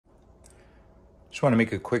Just want to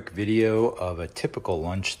make a quick video of a typical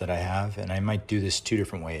lunch that I have, and I might do this two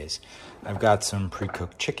different ways. I've got some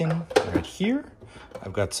pre-cooked chicken right here.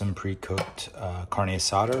 I've got some pre-cooked carne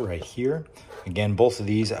asada right here. Again, both of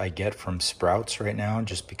these I get from Sprouts right now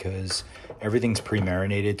just because everything's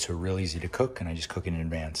pre-marinated, so real easy to cook, and I just cook it in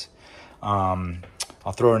advance.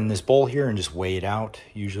 I'll throw it in this bowl here and just weigh it out.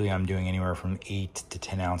 Usually I'm doing anywhere from 8 to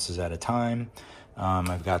 10 ounces at a time.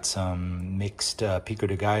 I've got some mixed pico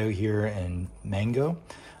de gallo here and mango.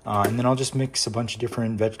 And then I'll just mix a bunch of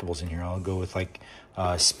different vegetables in here. I'll go with like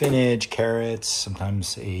spinach, carrots,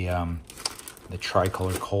 sometimes the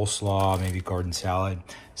tricolor coleslaw, maybe garden salad.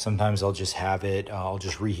 Sometimes I'll just have it, I'll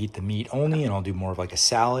just reheat the meat only, and I'll do more of like a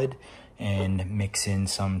salad and mix in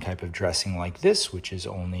some type of dressing like this, which is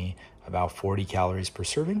only about 40 calories per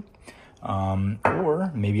serving.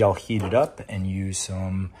 Or maybe I'll heat it up and use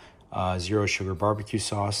some zero sugar barbecue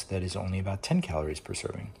sauce that is only about 10 calories per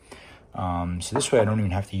serving. So this way I don't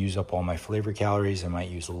even have to use up all my flavor calories. I might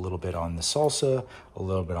use a little bit on the salsa, a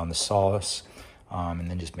little bit on the sauce, and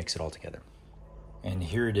then just mix it all together. And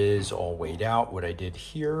here it is all weighed out. What I did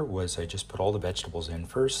here was I just put all the vegetables in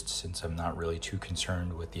first, since I'm not really too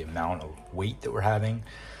concerned with the amount of weight that we're having.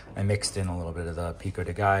 I mixed in a little bit of the pico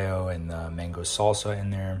de gallo and the mango salsa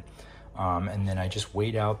in there. And then I just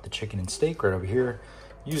weighed out the chicken and steak right over here.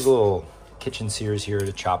 Use a little kitchen shears here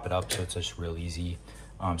to chop it up so it's just real easy,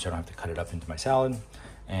 so I don't have to cut it up into my salad.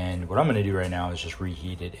 And what I'm gonna do right now is just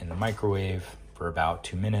reheat it in the microwave for about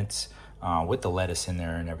 2 minutes with the lettuce in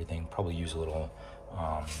there and everything. Probably use a little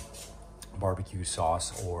barbecue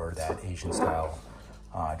sauce or that Asian style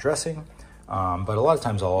dressing. But a lot of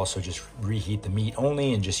times I'll also just reheat the meat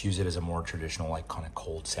only and just use it as a more traditional, like kind of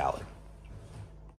cold salad.